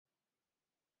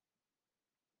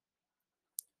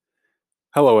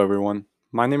Hello, everyone.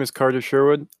 My name is Carter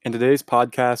Sherwood, and today's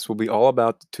podcast will be all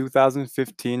about the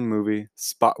 2015 movie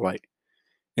Spotlight.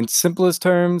 In simplest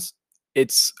terms,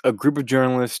 it's a group of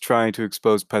journalists trying to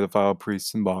expose pedophile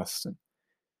priests in Boston.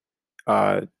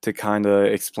 To kind of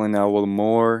explain that a little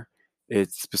more,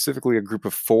 it's specifically a group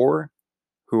of four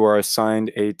who are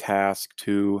assigned a task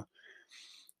to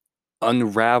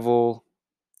unravel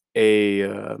a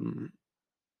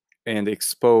and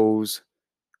expose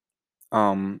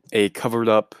a covered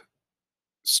up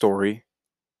story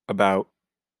about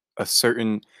a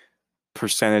certain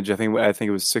percentage. I think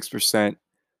it was 6%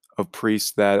 of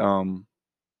priests that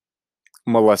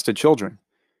molested children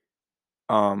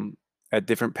um, at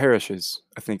different parishes.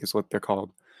 I think is what they're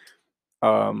called.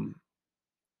 Um,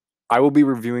 I will be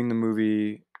reviewing the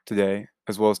movie today,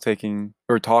 as well as taking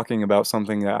or talking about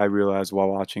something that I realized while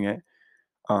watching it.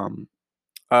 Um,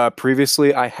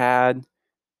 Previously, I had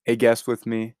a guest with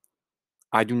me.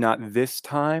 I do not this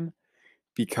time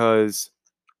because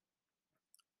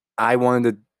I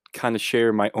wanted to kind of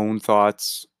share my own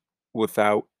thoughts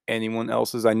without anyone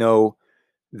else's. I know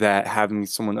that having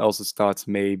someone else's thoughts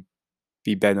may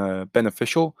be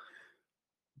beneficial,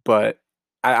 but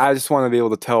I just want to be able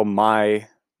to tell my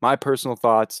personal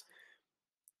thoughts.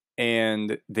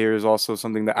 And there's also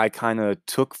something that I kind of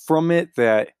took from it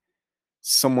that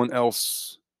someone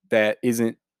else that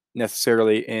isn't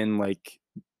necessarily in like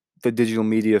the digital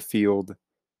media field,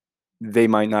 they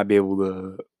might not be able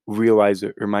to realize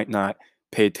it or might not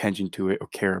pay attention to it or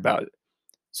care about it.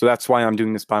 So that's why I'm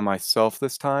doing this by myself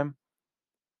this time.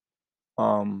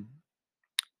 Um,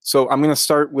 so I'm gonna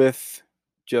start with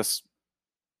just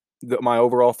my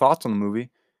overall thoughts on the movie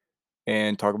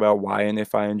and talk about why and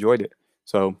if I enjoyed it.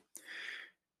 So,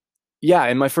 yeah,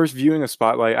 in my first viewing of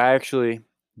Spotlight, I actually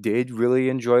did really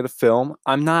enjoy the film.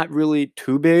 I'm not really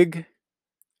too big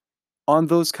on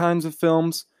those kinds of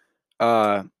films.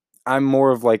 Uh, I'm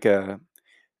more of like a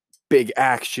big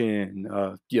action,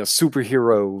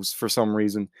 superheroes for some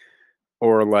reason,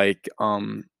 or like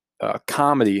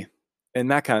comedy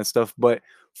and that kind of stuff. But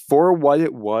for what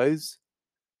it was,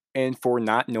 and for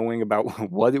not knowing about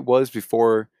what it was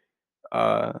before,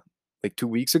 uh, like 2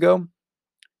 weeks ago,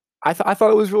 I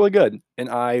thought it was really good, and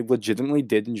I legitimately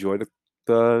did enjoy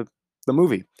the the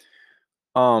movie.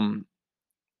 Um,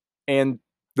 and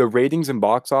the ratings and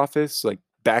box office like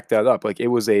back that up. Like it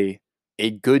was a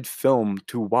good film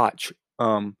to watch.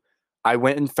 I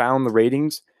went and found the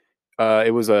ratings.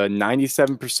 It was a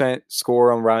 97%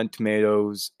 score on Rotten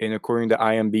Tomatoes, and according to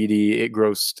IMDb, it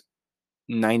grossed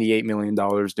 $98 million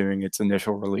during its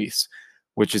initial release,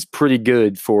 which is pretty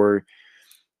good for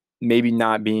maybe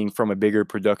not being from a bigger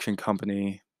production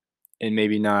company and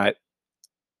maybe not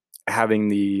having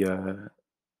the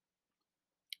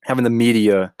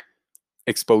media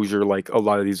exposure like a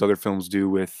lot of these other films do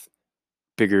with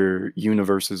bigger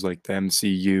universes like the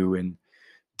MCU and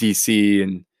DC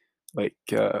and like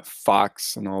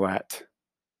Fox and all that.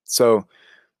 So,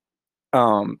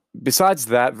 besides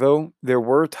that, though, there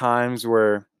were times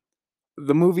where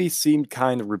the movie seemed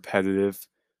kind of repetitive,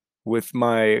 with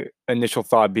my initial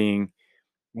thought being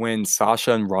when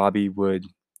Sasha and Robbie would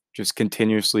just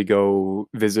continuously go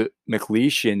visit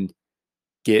McLeish and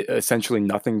get essentially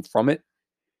nothing from it.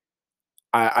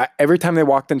 Every time they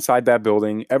walked inside that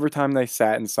building, every time they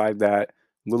sat inside that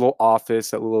little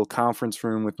office, that little conference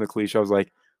room with McLeish, I was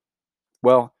like,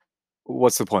 well,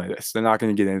 what's the point of this? They're not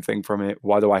going to get anything from it.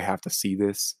 Why do I have to see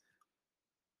this?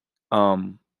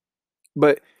 Um,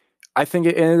 but I think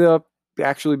it ended up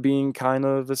actually being kind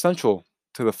of essential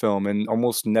to the film and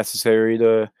almost necessary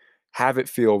to have it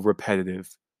feel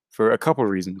repetitive for a couple of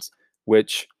reasons,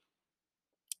 which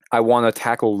I want to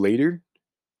tackle later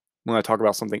when I talk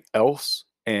about something else,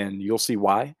 and you'll see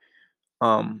why.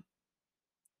 Um,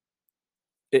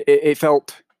 it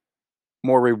felt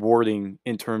more rewarding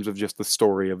in terms of just the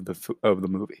story of the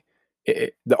movie.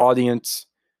 The audience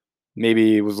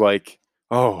maybe was like,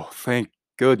 "Oh, thank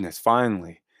goodness,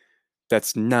 finally!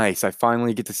 That's nice. I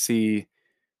finally get to see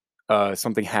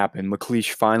something happen."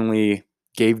 McLeish finally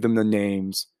gave them the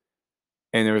names,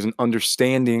 and there was an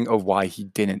understanding of why he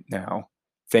didn't. Now,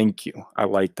 thank you. I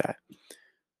like that.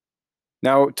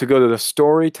 Now to go to the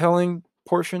storytelling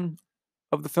portion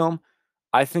of the film,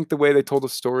 I think the way they told the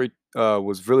story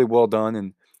was really well done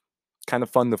and kind of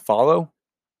fun to follow.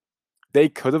 They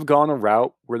could have gone a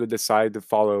route where they decided to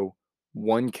follow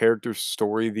one character's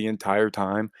story the entire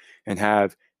time and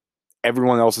have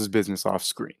everyone else's business off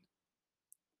screen.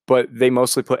 But they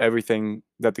mostly put everything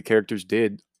that the characters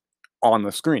did on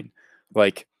the screen.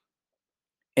 Like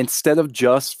instead of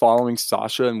just following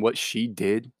Sasha and what she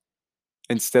did,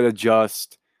 instead of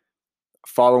just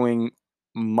following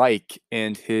Mike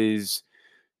and his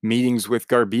meetings with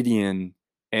Garbedian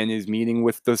and his meeting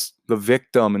with the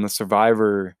victim and the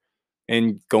survivor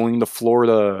and going to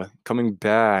Florida, coming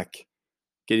back,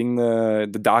 getting the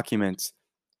documents.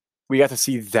 We got to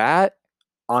see that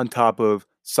on top of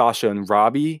Sasha and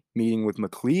Robbie meeting with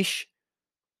McLeish.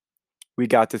 We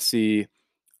got to see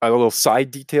a little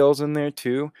side details in there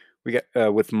too. We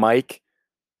got with Mike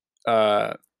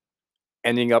uh,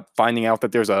 ending up finding out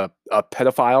that there's a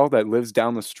pedophile that lives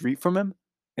down the street from him,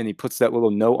 and he puts that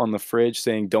little note on the fridge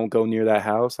saying, "Don't go near that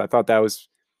house." I thought that was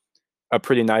a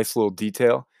pretty nice little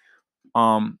detail.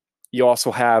 Um, you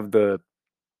also have the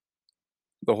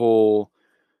whole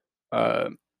uh,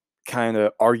 kind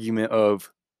of argument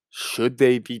of should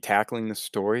they be tackling the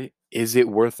story? Is it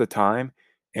worth the time?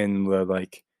 And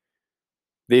like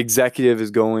the executive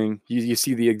is going. You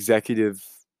see the executive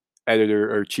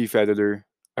editor or chief editor,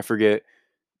 I forget,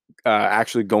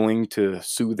 actually going to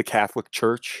sue the Catholic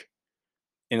Church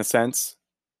in a sense.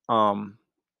 Um,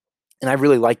 and I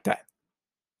really like that.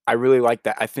 I really like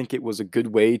that. I think it was a good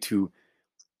way to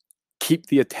keep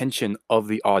the attention of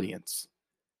the audience.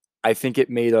 I think it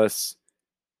made us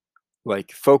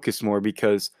like focus more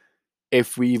because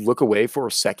if we look away for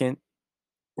a second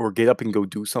or get up and go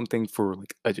do something for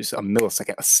like just a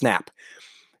millisecond, a snap,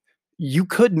 you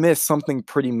could miss something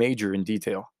pretty major in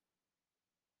detail.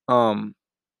 Um,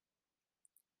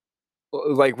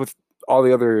 like with all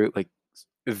the other like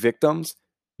victims,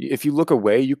 if you look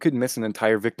away, you could miss an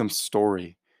entire victim's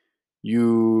story.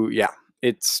 Yeah,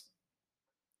 it's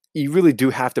you really do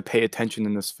have to pay attention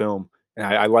in this film, and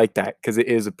I like that because it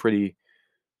is a pretty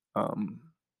um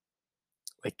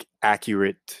like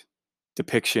accurate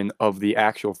depiction of the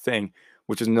actual thing,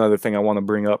 which is another thing I want to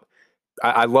bring up.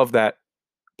 I love that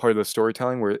part of the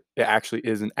storytelling where it actually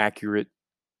is an accurate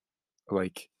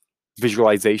like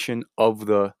visualization of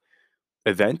the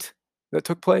event that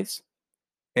took place.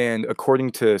 And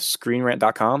according to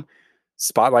ScreenRant.com,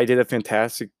 Spotlight did a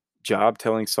fantastic job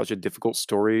telling such a difficult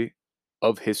story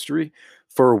of history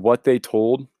for what they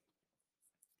told.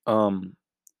 Um,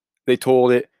 they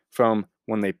told it from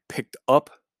when they picked up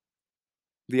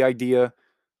the idea,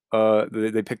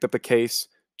 they picked up the case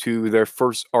to their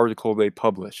first article they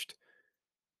published.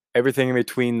 Everything in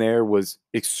between there was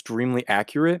extremely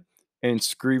accurate. And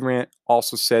Screen Rant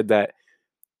also said that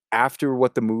after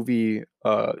what the movie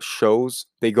shows,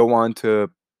 they go on to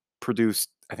produce,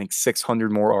 I think,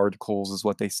 600 more articles, is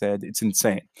what they said. It's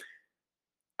insane.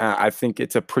 I think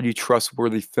it's a pretty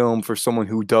trustworthy film for someone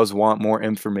who does want more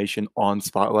information on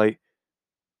Spotlight.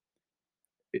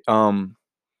 Um,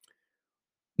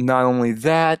 Not only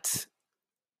that,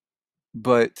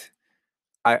 but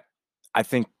I I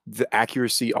think the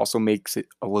accuracy also makes it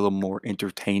a little more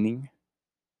entertaining,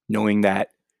 knowing that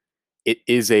it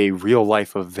is a real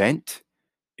life event.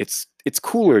 It's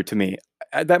cooler to me.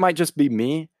 That might just be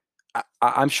me.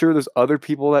 I'm sure there's other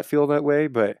people that feel that way,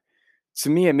 but to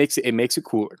me, it makes it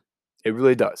cooler. It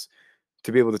really does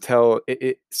to be able to tell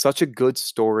it such a good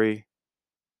story,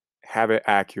 have it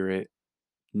accurate,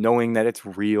 knowing that it's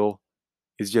real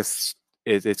is just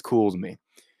it's cool to me.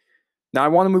 Now I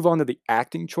want to move on to the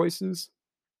acting choices.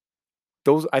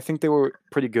 Those I think they were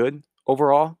pretty good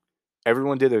overall.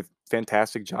 Everyone did a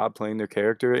fantastic job playing their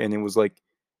character, and it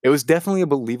was definitely a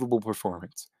believable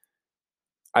performance.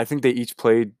 I think they each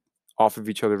played off of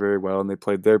each other very well, and they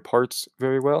played their parts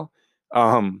very well.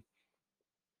 Um,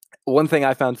 One thing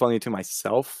I found funny to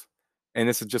myself, and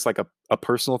this is just like a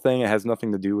personal thing, it has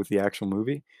nothing to do with the actual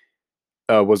movie,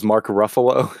 was Mark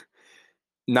Ruffalo.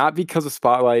 Not because of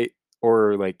Spotlight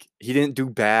or like he didn't do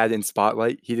bad in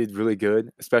Spotlight. He did really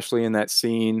good, especially in that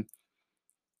scene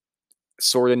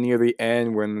sort of near the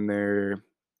end when they're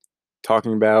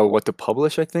talking about what to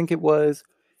publish, I think it was.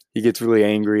 He gets really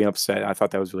angry and upset. I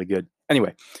thought that was really good.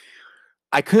 Anyway,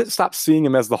 I couldn't stop seeing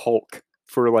him as the Hulk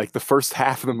for like the first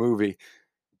half of the movie.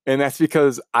 And that's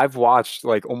because I've watched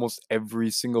like almost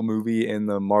every single movie in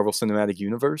the Marvel Cinematic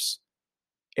Universe.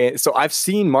 And so I've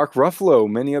seen Mark Ruffalo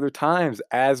many other times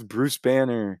as Bruce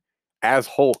Banner, as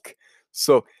Hulk.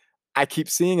 So I keep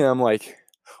seeing it. I'm like,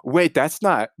 wait, that's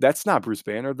not Bruce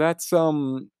Banner. That's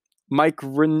Mike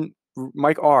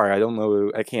R. I don't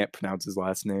know. I can't pronounce his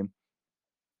last name.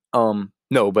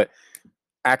 No, but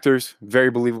actors,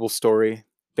 very believable story.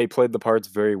 They played the parts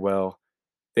very well.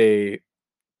 They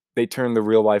they turned the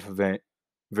real life event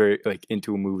very like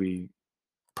into a movie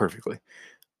perfectly,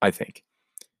 I think.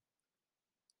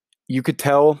 You could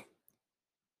tell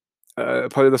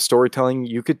part of the storytelling,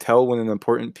 you could tell when an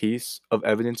important piece of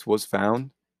evidence was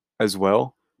found as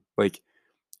well. Like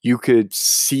you could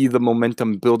see the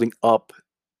momentum building up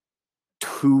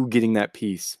to getting that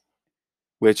piece,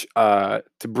 which to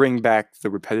bring back the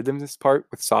repetitiveness part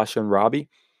with Sasha and Robbie,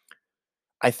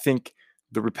 I think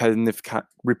the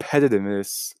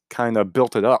repetitiveness kind of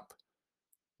built it up.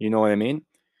 You know what I mean?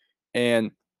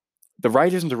 And the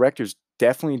writers and directors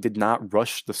definitely did not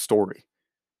rush the story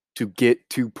to get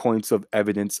to points of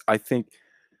evidence. I think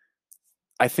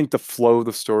the flow of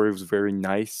the story was very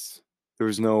nice. There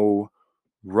was no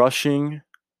rushing.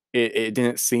 It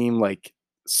didn't seem like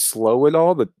slow at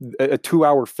all. A 2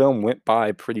 hour film went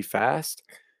by pretty fast.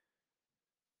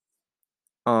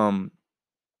 Um,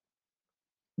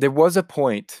 there was a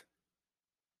point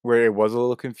where it was a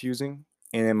little confusing,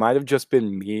 and it might have just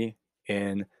been me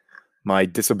and my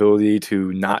disability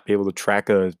to not be able to track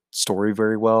a story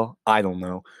very well. I don't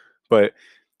know. But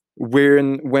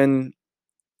when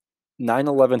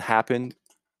 9/11 happened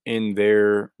in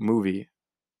their movie,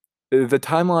 the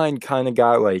timeline kind of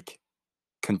got like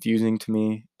confusing to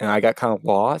me, and I got kind of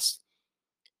lost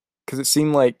because it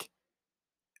seemed like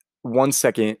 1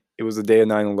 second it was the day of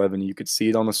 9/11. You could see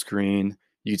it on the screen.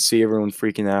 You'd see everyone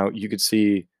freaking out. You could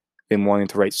see them wanting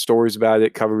to write stories about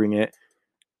it, covering it.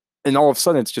 And all of a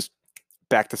sudden, it's just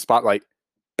back to Spotlight,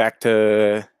 back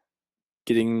to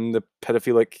getting the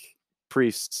pedophilic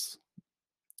priests.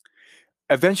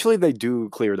 Eventually, they do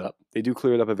clear it up. They do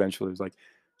clear it up eventually. It's like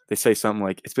they say something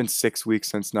like, it's been 6 weeks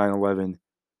since 9/11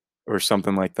 or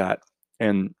something like that.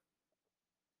 And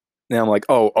then I'm like,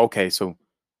 oh, okay. So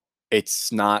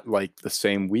it's not like the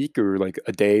same week or like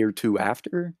a day or two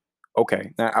after.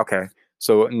 Okay. Okay.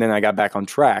 So, and then I got back on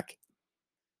track.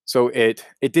 So it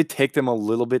did take them a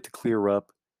little bit to clear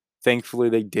up. Thankfully,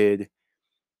 they did.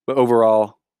 But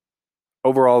overall,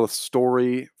 the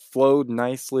story flowed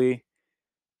nicely.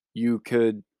 You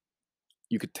could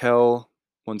you could tell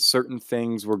when certain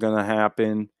things were gonna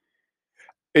happen.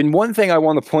 And one thing I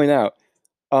want to point out,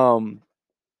 um,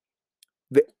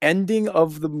 the ending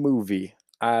of the movie,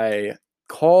 I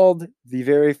called the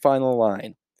very final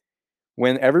line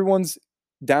when everyone's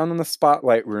down in the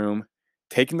spotlight room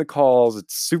taking the calls.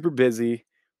 It's super busy.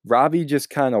 Robbie just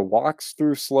kind of walks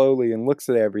through slowly and looks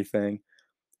at everything.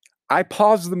 I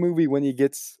pause the movie when he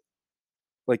gets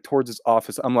like towards his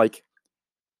office. I'm like,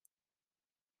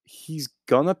 he's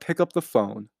gonna pick up the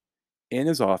phone in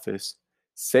his office,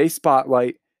 say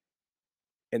spotlight,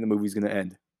 and the movie's gonna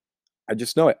end. I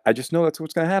just know it. I just know that's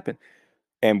what's gonna happen.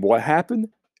 And what happened?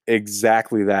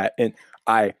 Exactly that. And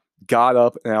I got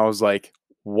up and I was like,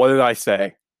 what did I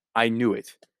say? I knew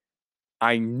it.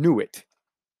 I knew it.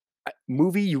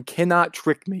 Movie, you cannot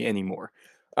trick me anymore.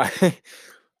 I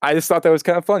I just thought that was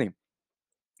kind of funny.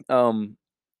 Um,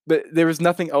 but there was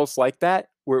nothing else like that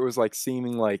where it was like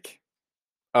seeming like,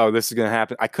 oh, this is gonna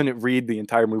happen. I couldn't read the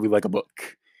entire movie like a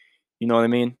book. You know what I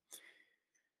mean?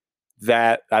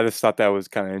 That I just thought that was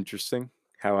kind of interesting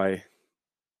how I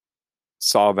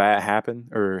saw that happen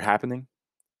or happening.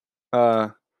 Uh,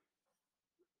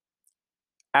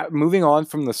 moving on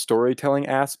from the storytelling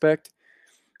aspect,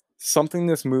 something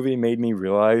this movie made me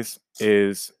realize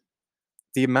is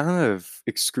the amount of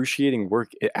excruciating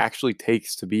work it actually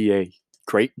takes to be a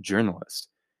great journalist.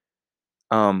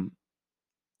 Um,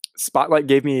 Spotlight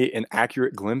gave me an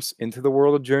accurate glimpse into the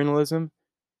world of journalism,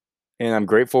 and I'm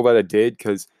grateful that it did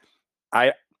because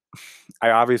I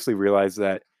I obviously realized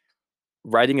that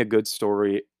writing a good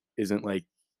story isn't like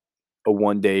a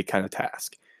one day kind of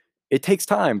task. It takes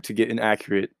time to get an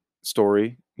accurate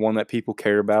story, one that people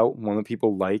care about, one that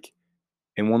people like,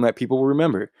 and one that people will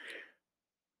remember.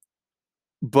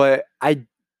 But I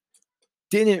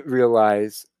didn't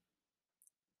realize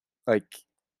like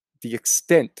the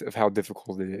extent of how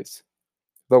difficult it is.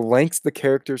 The lengths the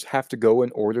characters have to go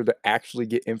in order to actually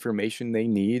get information they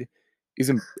need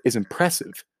is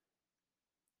impressive.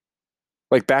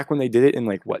 Like back when they did it in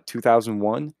like what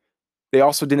 2001, they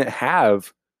also didn't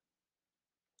have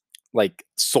like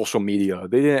social media.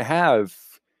 They didn't have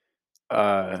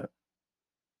uh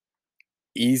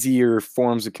easier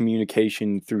forms of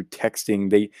communication through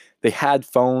texting. They had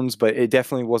phones, but it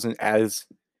definitely wasn't as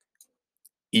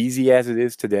easy as it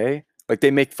is today. Like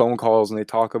they make phone calls and they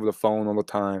talk over the phone all the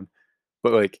time.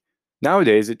 But like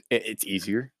nowadays it's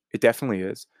easier. It definitely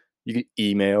is. You can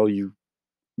email, you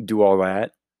do all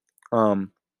that.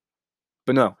 Um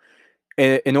but no.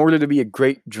 In order to be a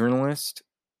great journalist,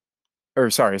 or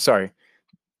sorry.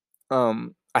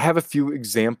 I have a few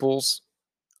examples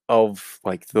of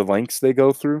like the lengths they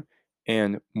go through.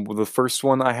 And the first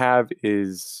one I have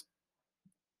is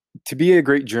to be a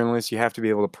great journalist, you have to be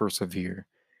able to persevere.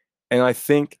 And I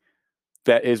think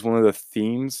that is one of the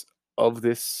themes of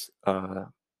this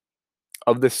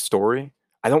story.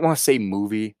 I don't want to say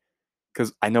movie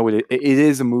because I know it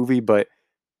is a movie, but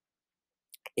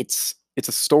it's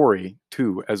a story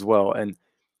too as well. And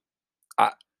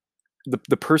I,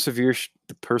 the persevere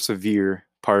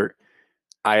part.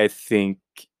 I think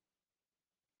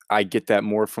I get that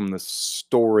more from the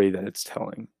story that it's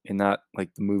telling and not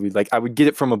like the movie. Like I would get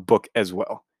it from a book as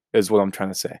well, is what I'm trying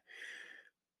to say.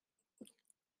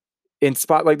 In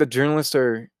Spotlight, the journalists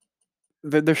are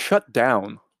they're shut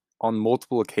down on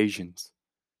multiple occasions,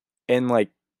 and like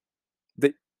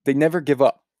they they never give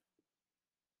up.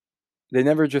 They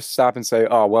never just stop and say,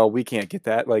 "Oh well, we can't get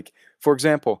that." Like for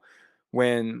example,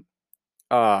 when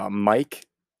Mike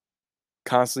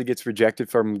constantly gets rejected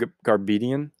from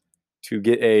Garbedian to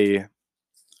get a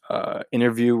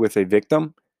interview with a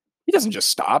victim, he doesn't just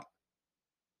stop.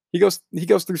 He goes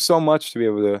through so much to be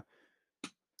able to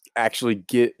actually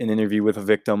get an interview with a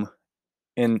victim.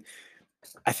 And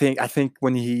I think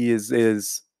when he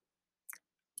is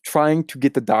trying to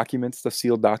get the documents, the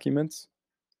sealed documents,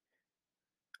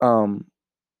 um,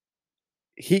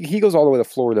 he goes all the way to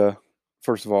Florida,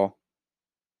 first of all,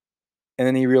 and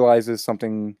then he realizes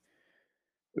something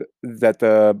that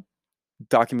the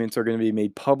documents are going to be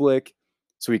made public.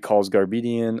 So he calls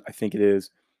Garbedian, I think it is,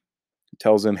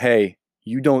 tells him, "Hey,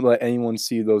 you don't let anyone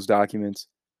see those documents.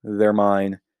 They're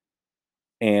mine."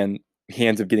 And he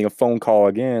ends up getting a phone call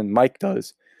again. Mike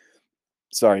does.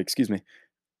 Sorry, excuse me.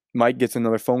 Mike gets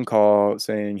another phone call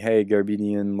saying, "Hey,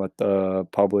 Garbedian, let the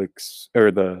public's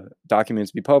or the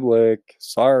documents be public.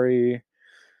 Sorry."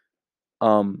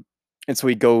 Um, and so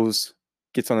he goes,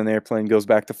 gets on an airplane, goes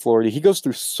back to Florida. He goes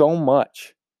through so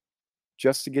much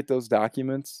just to get those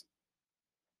documents.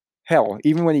 Hell,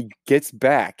 even when he gets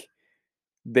back,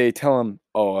 they tell him,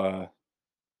 "Oh,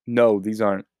 no, these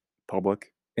aren't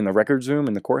public." In the records room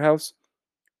in the courthouse,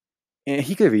 and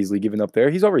he could have easily given up there.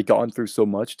 He's already gone through so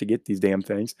much to get these damn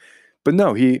things, but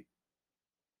no, he's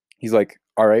like,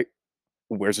 "All right,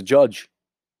 where's a judge?"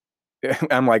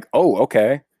 I'm like, "Oh,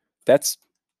 okay, that's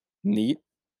neat."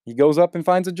 He goes up and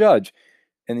finds a judge,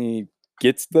 and he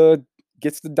gets the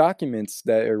gets the documents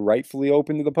that are rightfully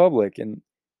open to the public, and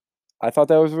I thought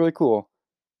that was really cool.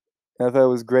 And I thought it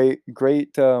was great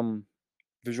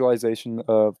visualization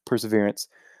of perseverance.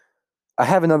 I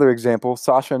have another example: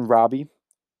 Sasha and Robbie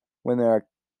when they're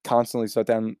constantly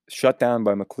shut down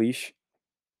by McLeish,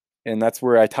 and that's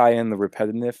where I tie in the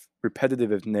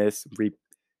repetitiveness,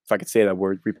 if I could say that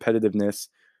word, repetitiveness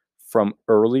from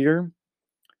earlier.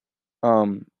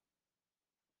 Um,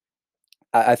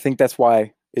 I think that's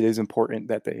why it is important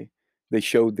that they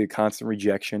showed the constant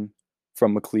rejection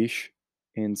from McLeish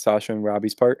in Sasha and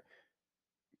Robbie's part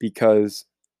because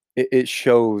it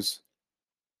shows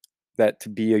that to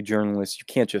be a journalist, you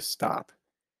can't just stop.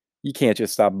 You can't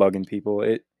just stop bugging people.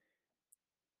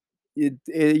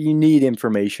 You need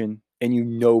information, and you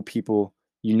know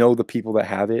the people that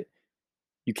have it.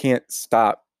 You can't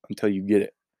stop until you get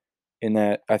it. And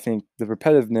that I think the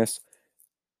repetitiveness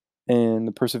and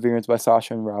the perseverance by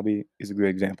Sasha and Robbie is a great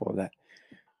example of that.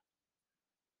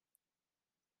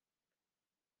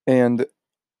 And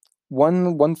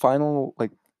one final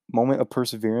like moment of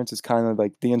perseverance is kind of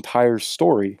like the entire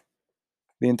story,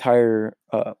 the entire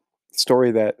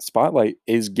story that Spotlight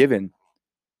is given.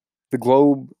 The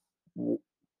Globe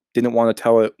didn't want to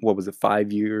tell it. What was it?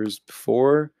 5 years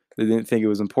before, they didn't think it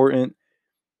was important.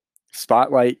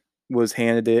 Spotlight was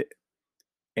handed it,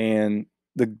 and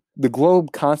the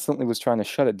Globe constantly was trying to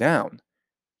shut it down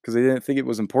because they didn't think it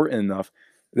was important enough.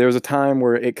 There was a time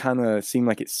where it kind of seemed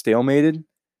like it stalemated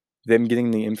them getting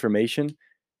the information,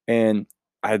 and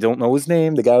I don't know his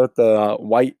name. The guy with the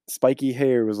white spiky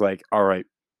hair was like, "All right,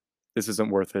 this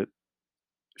isn't worth it.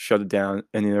 Shut it down."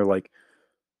 And they're like,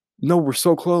 "No, we're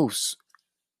so close."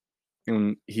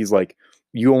 And he's like,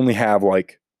 "You only have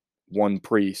like one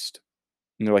priest."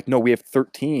 And they're like, "No, we have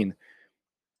 13."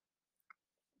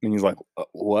 And he's like,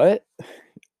 "What?"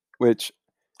 Which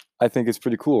I think is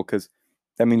pretty cool because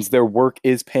that means their work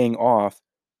is paying off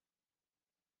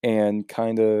and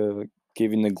kind of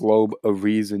giving the Globe a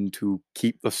reason to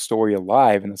keep the story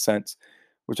alive in a sense,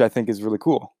 which I think is really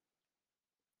cool.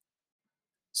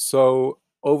 So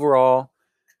overall,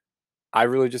 I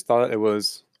really just thought it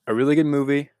was a really good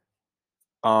movie.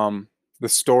 Um, the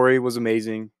story was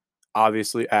amazing,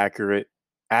 obviously accurate,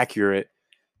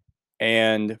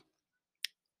 and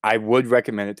I would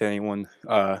recommend it to anyone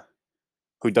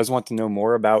who does want to know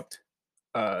more about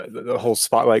the whole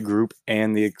Spotlight group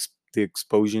and the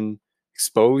exposure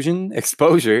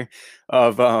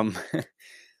of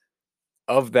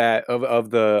of that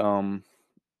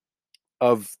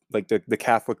of like the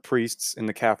Catholic priests in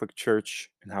the Catholic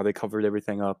Church and how they covered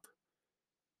everything up.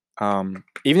 Um,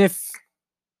 even if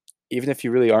even if you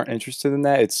really aren't interested in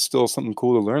that, it's still something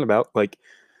cool to learn about. Like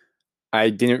I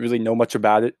didn't really know much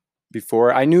about it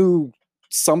before. I knew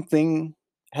something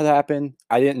had happened.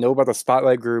 I didn't know about the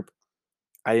Spotlight group.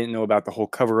 I didn't know about the whole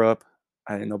cover up.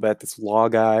 I didn't know about this law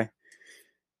guy.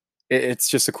 It's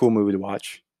just a cool movie to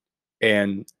watch,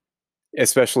 and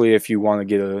especially if you want to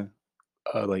get a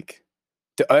like,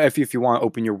 if you want to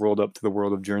open your world up to the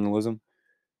world of journalism,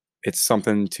 it's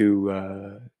something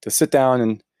to sit down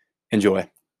and enjoy.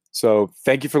 So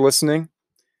thank you for listening.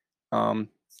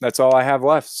 That's all I have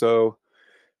left. So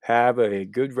have a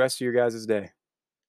good rest of your guys' day.